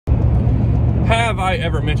have I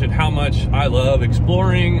ever mentioned how much I love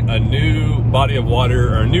exploring a new body of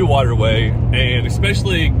water or a new waterway, and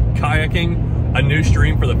especially kayaking a new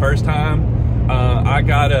stream for the first time.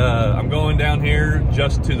 I'm going down here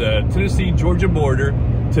just to the Tennessee-Georgia border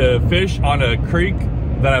to fish on a creek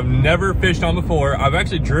that I've never fished on before. I've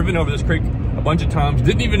actually driven over this creek a bunch of times,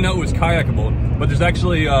 didn't even know it was kayakable, but there's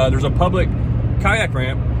actually, there's a public kayak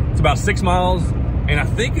ramp. It's about 6 miles, and I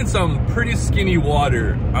think it's some pretty skinny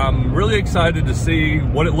water. I'm really excited to see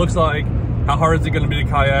what it looks like. How hard is it gonna be to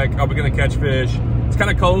kayak? Are we gonna catch fish? It's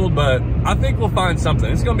kind of cold, but I think we'll find something.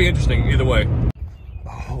 It's gonna be interesting either way.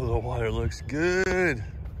 Oh, the water looks good.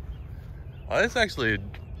 Oh, it's actually a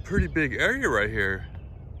pretty big area right here.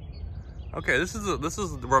 Okay, this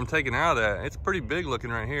is where I'm taking out at. It's pretty big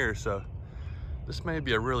looking right here, so this may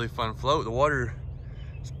be a really fun float. The water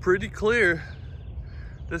is pretty clear.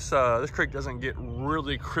 This creek doesn't get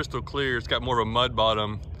really crystal clear. It's got more of a mud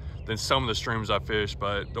bottom than some of the streams I fish,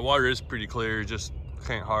 but the water is pretty clear. Just it's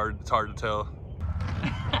hard to tell.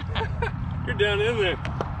 You're down in there.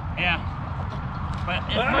 Yeah. But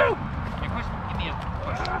it's give me a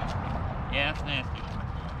push. Yeah, that's nasty.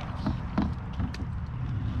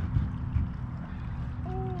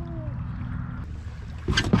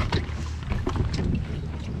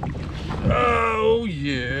 Oh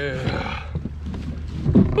yeah.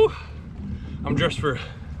 Whew. I'm dressed for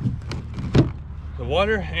the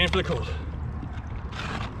water and for the cold.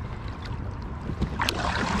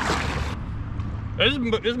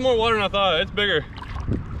 There's more water than I thought. It's bigger.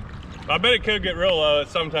 I bet it could get real low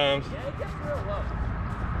sometimes. Yeah, it gets real low.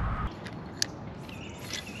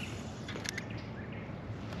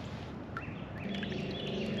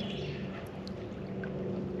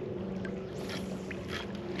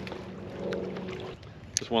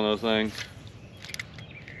 Just one of those things.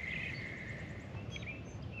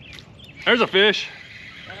 There's a fish.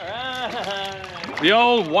 All right. The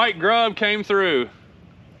old white grub came through.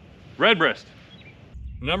 Redbreast.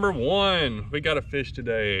 Number 1, we got a fish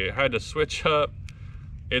today. I had to switch up.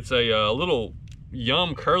 It's a little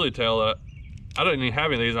Yum curly tail. I didn't even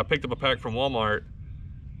have any of these. I picked up a pack from Walmart,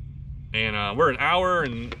 and we're an hour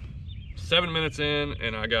and 7 minutes in,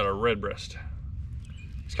 and I got a redbreast.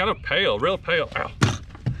 It's kind of pale, real pale. Ow.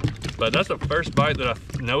 But that's the first bite that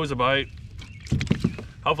I know is a bite.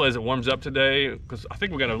 Hopefully as it warms up today, because I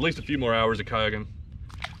think we got at least a few more hours of kayaking,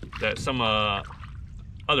 that some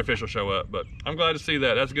other fish will show up. But I'm glad to see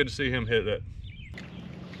that. That's good to see him hit that.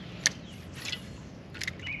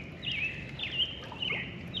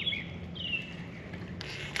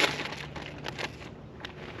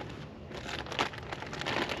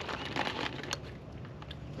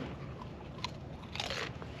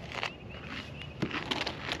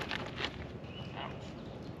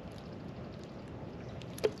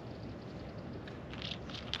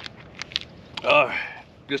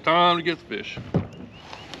 It's time to get the fish.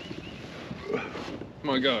 Oh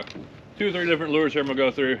my God, 2 or 3 different lures here I'm gonna go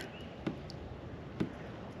through.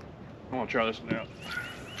 I wanna try this one out.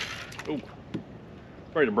 Oh,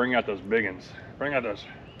 ready to bring out those big ones. Bring out those.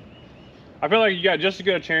 I feel like you got just as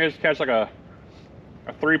good a chance to catch like a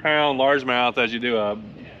 3-pound largemouth as you do a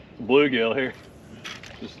bluegill here.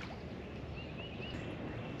 Just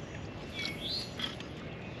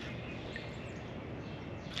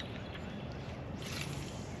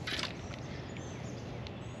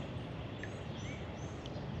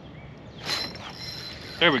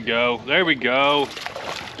there we go. There we go.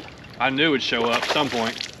 I knew it'd show up at some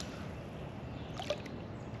point.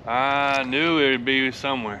 I knew it'd be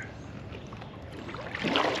somewhere.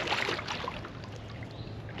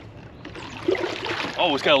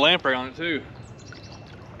 Oh, it's got a lamprey on it too.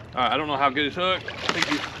 All right, I don't know how good it's hooked. I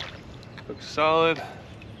think it looks solid.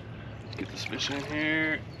 Get this fish in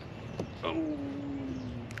here. Oh,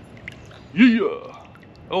 yeah.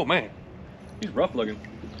 Oh man, he's rough looking.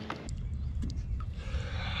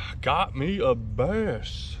 Got me a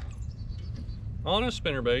bass on a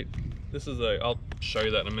spinnerbait. This is I'll show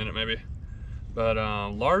you that in a minute maybe. But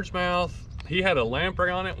largemouth, he had a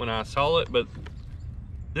lamprey on it when I saw it, but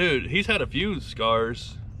dude, he's had a few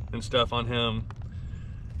scars and stuff on him.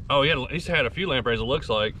 Oh, he's had a few lampreys it looks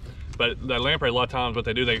like, but that lamprey, a lot of times what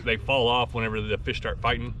they do, they fall off whenever the fish start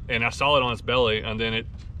fighting. And I saw it on its belly, and then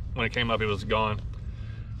when it came up, it was gone.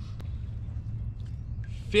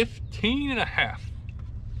 15.5.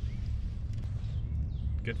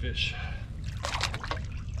 Good fish.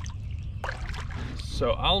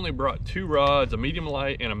 So I only brought 2 rods, a medium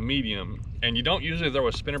light and a medium. And you don't usually throw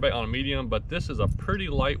a spinnerbait on a medium, but this is a pretty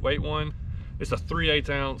lightweight one. It's a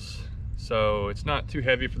 3/8 ounce, so it's not too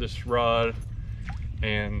heavy for this rod.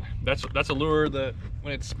 And that's a lure that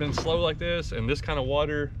when it's been slow like this and this kind of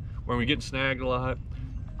water, when we get snagged a lot,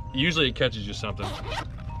 usually it catches you something. I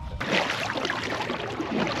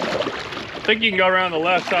think you can go around the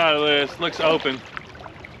left side of this. Looks open.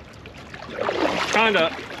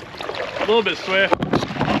 Kinda a little bit swift.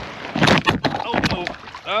 Oh no.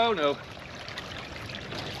 Oh no.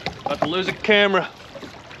 About to lose the camera.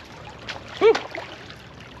 Whew.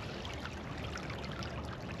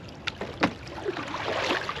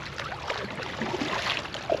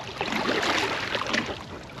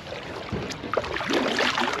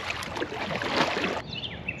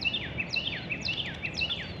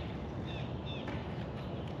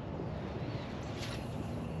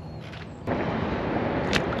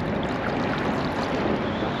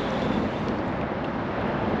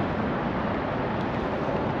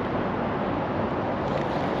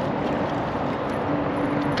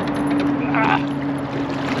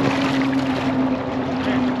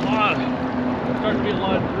 Starting to be a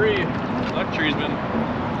lot of debris. That tree's been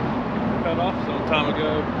cut off some time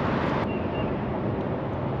ago.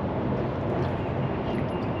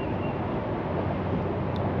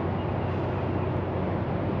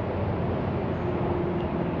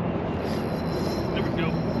 There we go.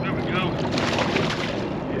 There we go.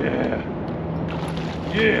 Yeah.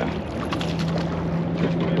 Yeah.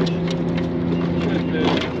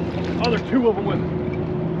 Oh, there's two of them with it.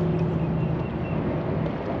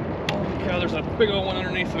 Yeah, there's a big old one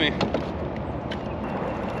underneath me.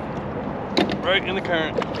 Right in the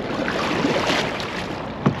current.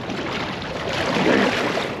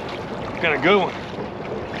 Got a good one.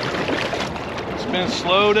 It's been a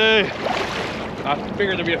slow day. I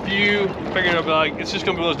figured there'd be a few. I figured I'd be like, it's just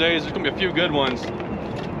gonna be those days. There's gonna be a few good ones.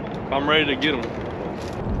 I'm ready to get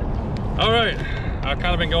them. All right, I've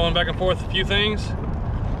kind of been going back and forth a few things.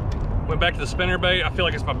 Went back to the spinner bait. I feel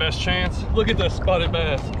like it's my best chance. Look at that spotted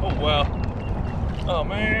bass. Oh, wow. Oh,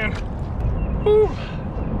 man. Whew.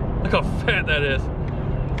 Look how fat that is.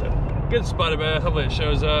 Good spotted bass. Hopefully it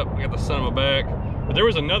shows up. I got the sun on my back. But there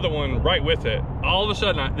was another one right with it. All of a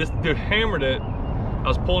sudden, this dude hammered it. I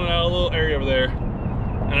was pulling it out of a little area over there.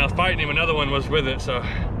 And I was fighting him. Another one was with it. So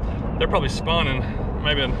they're probably spawning.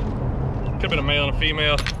 Maybe could have been a male and a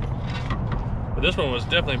female. But this one was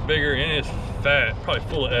definitely bigger and it's fat. Probably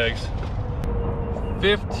full of eggs.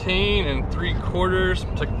 15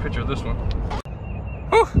 3/4. Take a picture of this one.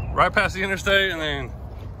 Whew, right past the interstate and then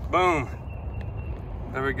boom.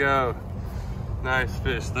 There we go. Nice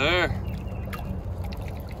fish there.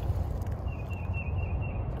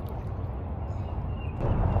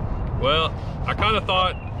 Well, I kind of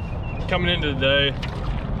thought coming into the day,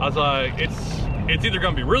 I was like, it's either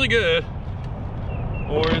gonna be really good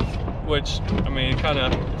or which, I mean,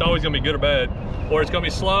 it's always gonna be good or bad, or it's gonna be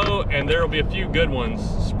slow and there will be a few good ones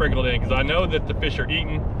sprinkled in, because I know that the fish are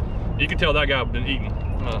eating. You can tell that guy been eating.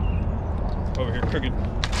 Over here, crooked.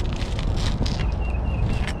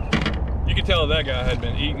 You can tell that guy had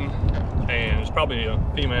been eating, and it's probably a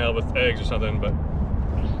female with eggs or something, but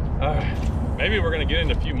maybe we're gonna get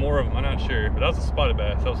into a few more of them, I'm not sure, but that was a spotted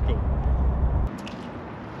bass, that was cool.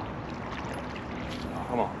 Oh,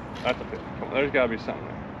 come on, that's a fish. Come on, there's gotta be something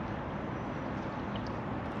there.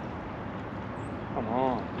 Come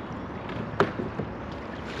on.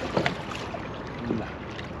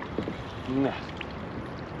 No.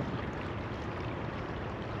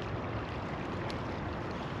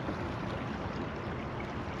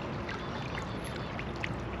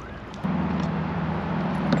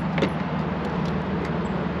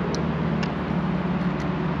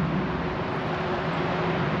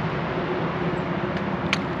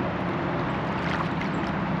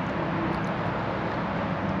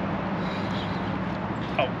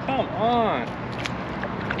 Oh, come on.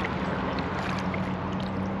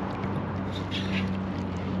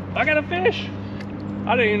 I got a fish.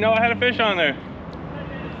 I didn't even know I had a fish on there.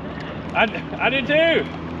 I did too.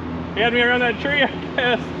 He had me around that tree, I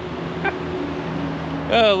guess.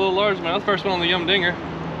 Yeah, a little largemouth. That's the first one on the Yum Dinger.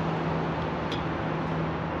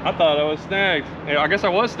 I thought I was snagged. Yeah, I guess I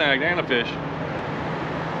was snagged and a fish.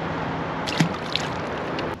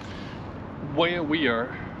 Well, we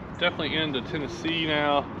are definitely into Tennessee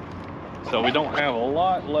now, so we don't have a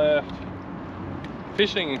lot left.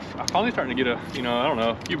 Fishing, I'm finally starting to get I don't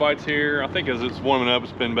know, a few bites here. I think as it's warming up,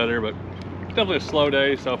 it's been better, but definitely a slow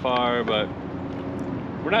day so far, but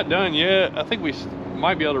we're not done yet. I think we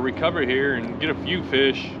might be able to recover here and get a few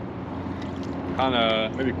fish kind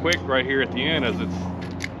of maybe quick right here at the end, as it's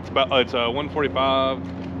 1:45,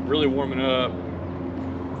 really warming up.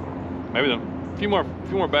 Maybe a few more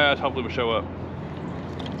bass hopefully will show up.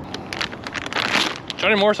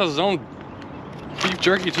 Johnny Morris has his own beef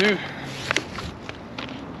jerky too.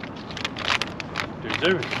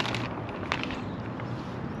 Dude.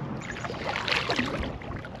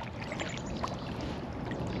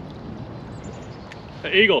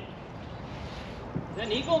 An eagle. Is that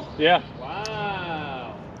an eagle? Yeah.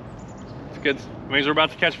 Wow. It's good. It means we're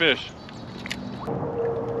about to catch fish.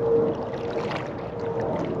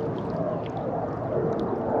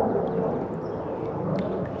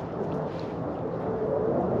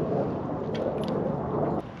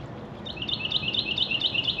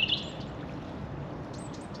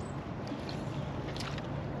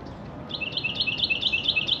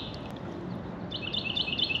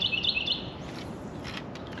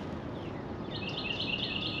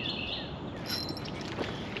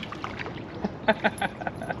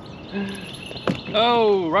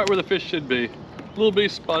 Oh, right where the fish should be. Little bitty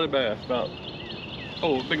spotted bass, about,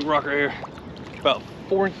 oh, big rock right here. About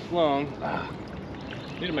 4 inches long.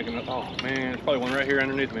 Need to make another, oh man, there's probably one right here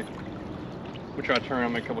underneath me. We'll try to turn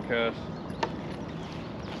and make a couple casts.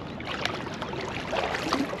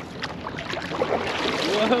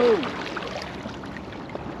 Whoa!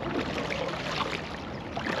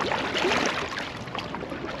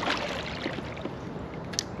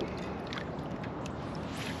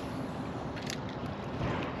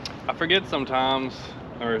 I forget sometimes,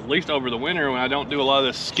 or at least over the winter when I don't do a lot of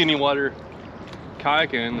this skinny water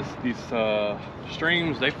kayaking, these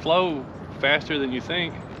streams, they flow faster than you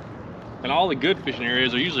think, and all the good fishing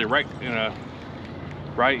areas are usually right in a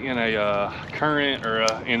current, or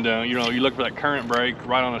you know, you look for that current break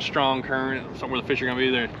right on a strong current, somewhere the fish are going to be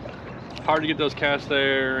there. Hard to get those casts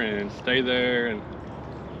there and stay there and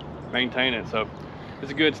maintain it. So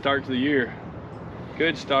it's a good start to the year.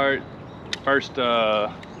 Good start. First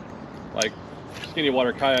like skinny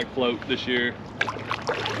water kayak float this year.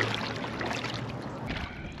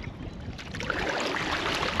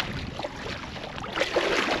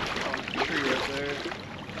 Tree right there.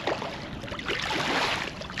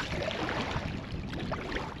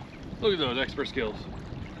 Look at those expert skills.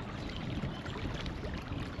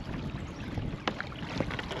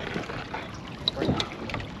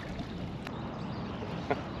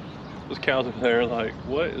 Those cows over there are like,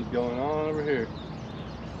 what is going on over here?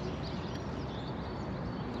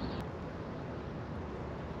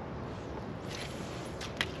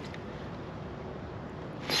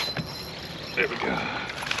 There we go.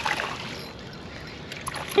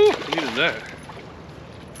 Whew, needed that.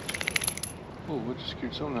 Oh, we just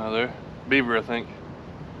scooped something out of there. Beaver, I think.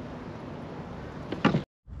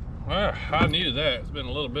 Well, I needed that. It's been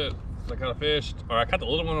a little bit since I caught a fish. Or I caught the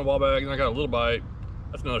little one in a while back, and I got a little bite.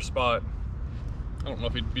 That's another spot. I don't know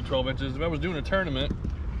if it'd be 12 inches. If I was doing a tournament,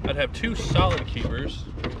 I'd have 2 solid keepers.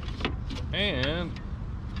 And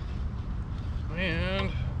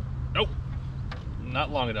nope.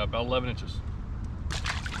 Not long enough, about 11 inches.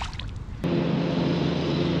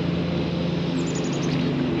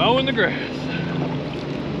 Mowing the grass.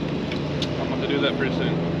 I'm going to do that pretty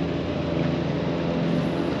soon.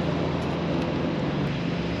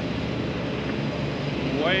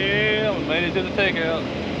 Well, we made it to the takeout.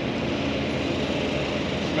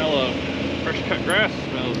 Smell of fresh cut grass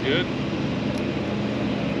smells good.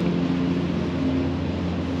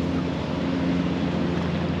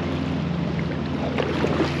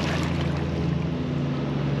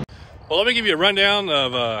 Well, let me give you a rundown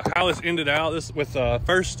of how this ended out. This with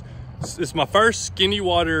it's my first skinny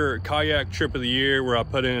water kayak trip of the year, where I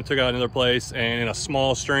put in and took out another place and in a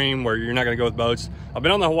small stream where you're not going to go with boats. I've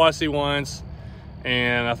been on the Hawaii once,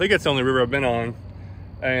 and I think it's the only river I've been on.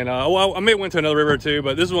 And well, I may have went to another river too,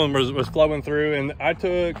 but this one was flowing through, and I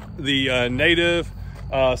took the native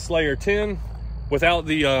Slayer 10 without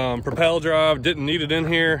the propel drive. Didn't need it in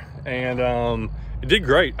here, and it did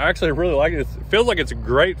great. I actually really like it. It feels like it's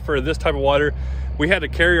great for this type of water. We had to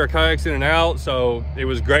carry our kayaks in and out, so it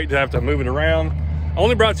was great to have to move it around. I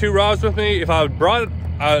only brought 2 rods with me. If I brought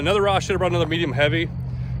another rod, I should have brought another medium heavy,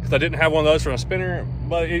 because I didn't have one of those for a spinner.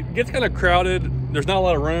 But it gets kind of crowded. There's not a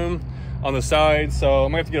lot of room on the side, so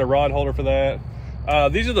I'm gonna have to get a rod holder for that.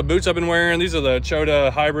 These are the boots I've been wearing. These are the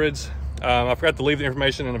Chota hybrids. I forgot to leave the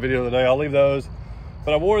information in the video today. I'll leave those.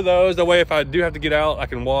 But I wore those, that way if I do have to get out, I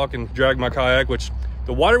can walk and drag my kayak, which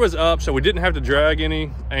the water was up, so we didn't have to drag any.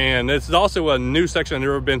 And this is also a new section I've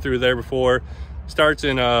never been through there before. Starts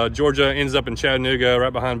in Georgia, ends up in Chattanooga,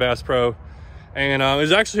 right behind Bass Pro. And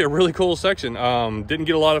it's actually a really cool section. Didn't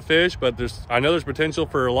get a lot of fish, but I know there's potential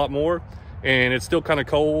for a lot more. And it's still kind of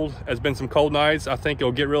cold. There's been some cold nights. I think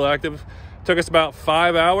it'll get real active. Took us about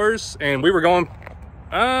 5 hours, and we were going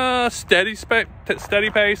steady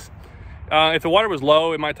pace. If the water was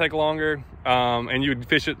low, it might take longer, and you would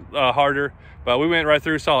fish it harder. But we went right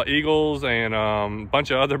through, saw eagles and a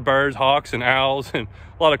bunch of other birds, hawks and owls, and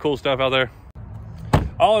a lot of cool stuff out there.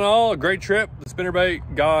 all in all, a great trip. The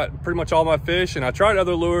spinnerbait got pretty much all my fish, and I tried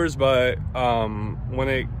other lures, but when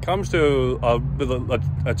it comes to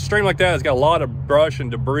a stream like that, it's got a lot of brush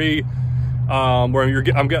and debris, where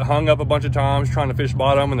I'm getting hung up a bunch of times trying to fish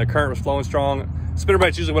bottom, and the current was flowing strong.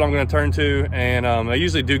 Spinnerbait's usually what I'm going to turn to, and I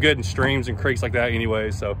usually do good in streams and creeks like that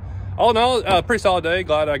anyway. So all in all, pretty solid day.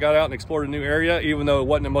 Glad I got out and explored a new area, even though it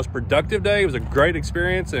wasn't the most productive day. It was a great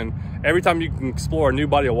experience, and every time you can explore a new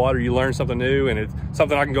body of water, you learn something new, and it's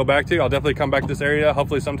something I can go back to. I'll definitely come back to this area,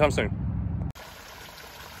 hopefully sometime soon.